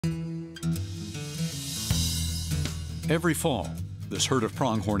Every fall, this herd of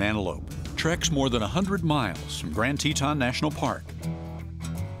pronghorn antelope treks more than 100 miles from Grand Teton National Park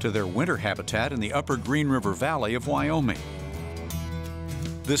to their winter habitat in the upper Green River Valley of Wyoming.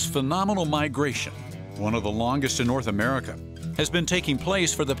 This phenomenal migration, one of the longest in North America, has been taking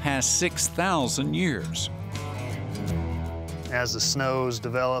place for the past 6,000 years. As the snows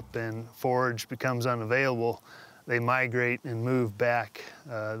develop and forage becomes unavailable, they migrate and move back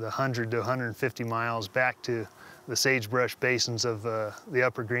the 100 to 150 miles back to the sagebrush basins of the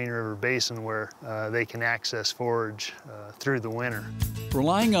upper Green River Basin, where they can access forage through the winter.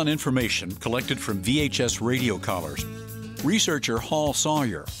 Relying on information collected from VHS radio collars, researcher Hall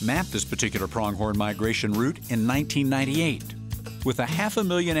Sawyer mapped this particular pronghorn migration route in 1998. With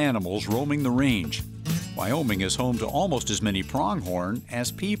 500,000 animals roaming the range, Wyoming is home to almost as many pronghorn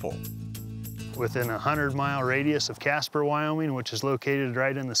as people. Within a 100-mile radius of Casper, Wyoming, which is located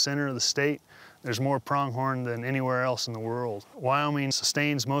right in the center of the state, there's more pronghorn than anywhere else in the world. Wyoming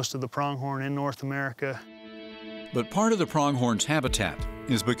sustains most of the pronghorn in North America. But part of the pronghorn's habitat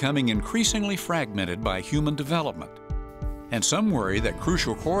is becoming increasingly fragmented by human development, and some worry that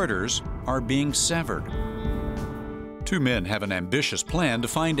crucial corridors are being severed. Two men have an ambitious plan to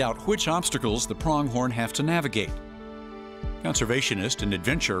find out which obstacles the pronghorn have to navigate. Conservationist and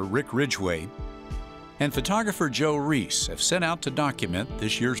adventurer Rick Ridgway and photographer Joe Reese have set out to document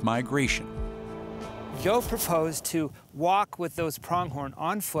this year's migration. Joe proposed to walk with those pronghorn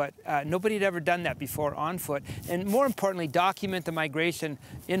on foot. Nobody had ever done that before on foot. And more importantly, document the migration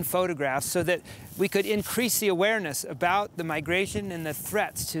in photographs so that we could increase the awareness about the migration and the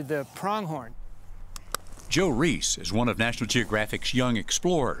threats to the pronghorn. Joe Reese is one of National Geographic's young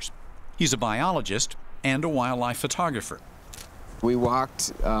explorers. He's a biologist and a wildlife photographer. We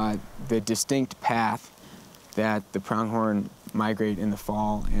walked the distinct path that the pronghorn migrate in the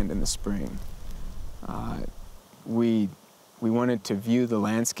fall and in the spring. We wanted to view the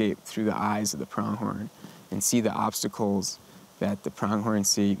landscape through the eyes of the pronghorn and see the obstacles that the pronghorn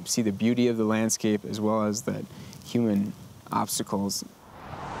see the beauty of the landscape as well as the human obstacles.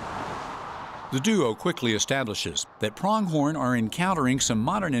 The duo quickly establishes that pronghorn are encountering some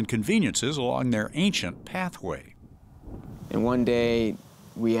modern inconveniences along their ancient pathway. And one day,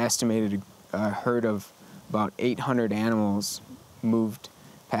 we estimated a herd of about 800 animals moved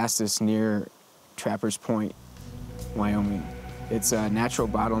past us near Trappers Point, Wyoming. It's a natural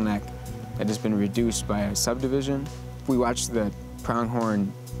bottleneck that has been reduced by a subdivision. We watched the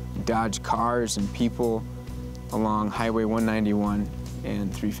pronghorn dodge cars and people along Highway 191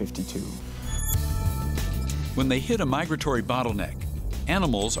 and 352. When they hit a migratory bottleneck,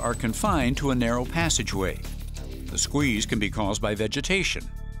 animals are confined to a narrow passageway. The squeeze can be caused by vegetation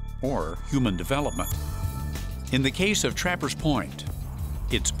or human development. In the case of Trappers Point,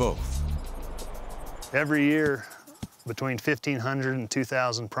 it's both. Every year, between 1,500 and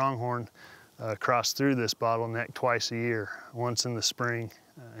 2,000 pronghorn cross through this bottleneck twice a year, once in the spring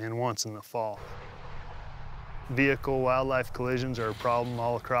and once in the fall. Vehicle-wildlife collisions are a problem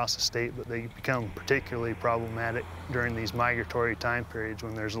all across the state, but they become particularly problematic during these migratory time periods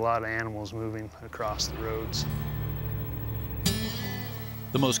when there's a lot of animals moving across the roads.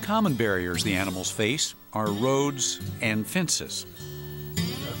 The most common barriers the animals face are roads and fences.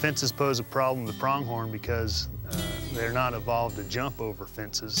 Fences pose a problem to pronghorn because they're not evolved to jump over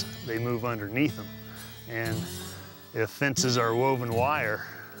fences. They move underneath them. And if fences are woven wire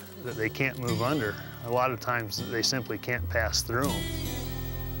that they can't move under, a lot of times they simply can't pass through them.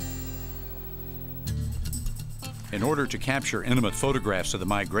 In order to capture intimate photographs of the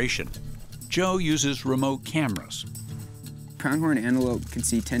migration, Joe uses remote cameras. Pronghorn antelope can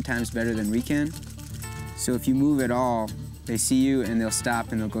see 10 times better than we can. So if you move at all, they see you and they'll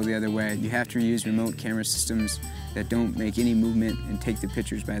stop and they'll go the other way. You have to use remote camera systems that don't make any movement and take the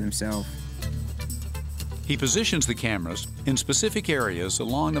pictures by themselves. He positions the cameras in specific areas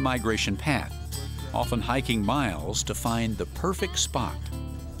along the migration path, often hiking miles to find the perfect spot.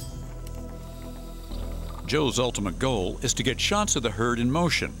 Joe's ultimate goal is to get shots of the herd in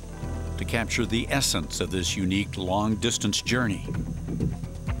motion, to capture the essence of this unique long-distance journey.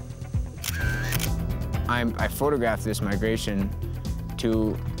 I photographed this migration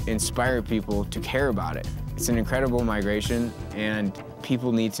to inspire people to care about it. It's an incredible migration, and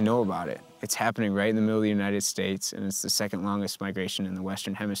people need to know about it. It's happening right in the middle of the United States, and it's the second longest migration in the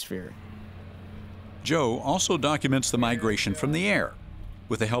Western Hemisphere. Joe also documents the migration from the air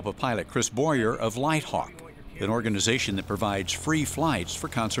with the help of pilot Chris Boyer of Lighthawk, an organization that provides free flights for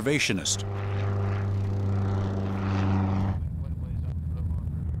conservationists.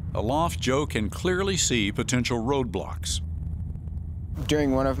 Aloft, Joe can clearly see potential roadblocks.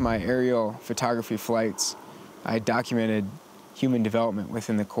 During one of my aerial photography flights, I documented human development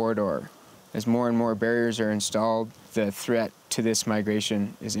within the corridor. As more and more barriers are installed, the threat to this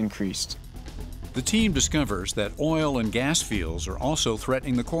migration is increased. The team discovers that oil and gas fields are also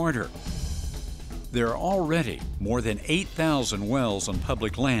threatening the corridor. There are already more than 8,000 wells on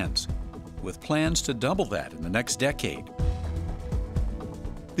public lands, with plans to double that in the next decade.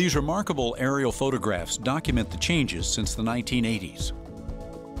 These remarkable aerial photographs document the changes since the 1980s.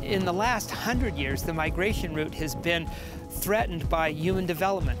 In the last 100 years, the migration route has been threatened by human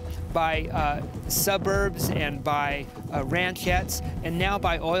development, by suburbs and by ranchettes, and now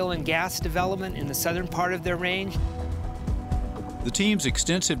by oil and gas development in the southern part of their range. The team's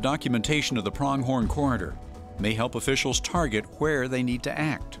extensive documentation of the Pronghorn Corridor may help officials target where they need to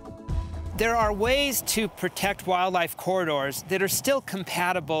act. There are ways to protect wildlife corridors that are still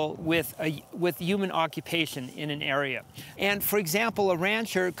compatible with human occupation in an area. And for example, a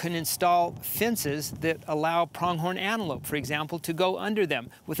rancher can install fences that allow pronghorn antelope, for example, to go under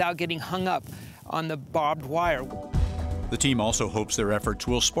them without getting hung up on the barbed wire. The team also hopes their efforts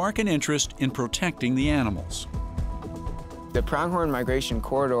will spark an interest in protecting the animals. The Pronghorn Migration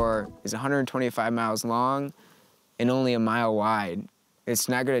Corridor is 125 miles long and only a mile wide. It's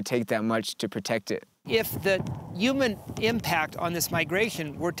not going to take that much to protect it. If the human impact on this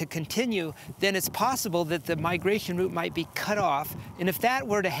migration were to continue, then it's possible that the migration route might be cut off. And if that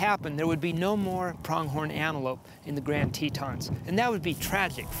were to happen, there would be no more pronghorn antelope in the Grand Tetons. And that would be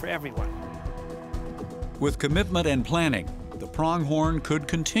tragic for everyone. With commitment and planning, the pronghorn could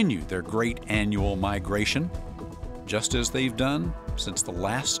continue their great annual migration, just as they've done since the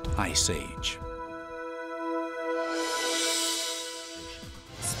last ice age.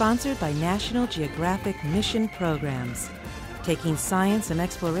 Sponsored by National Geographic Mission Programs, taking science and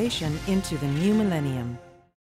exploration into the new millennium.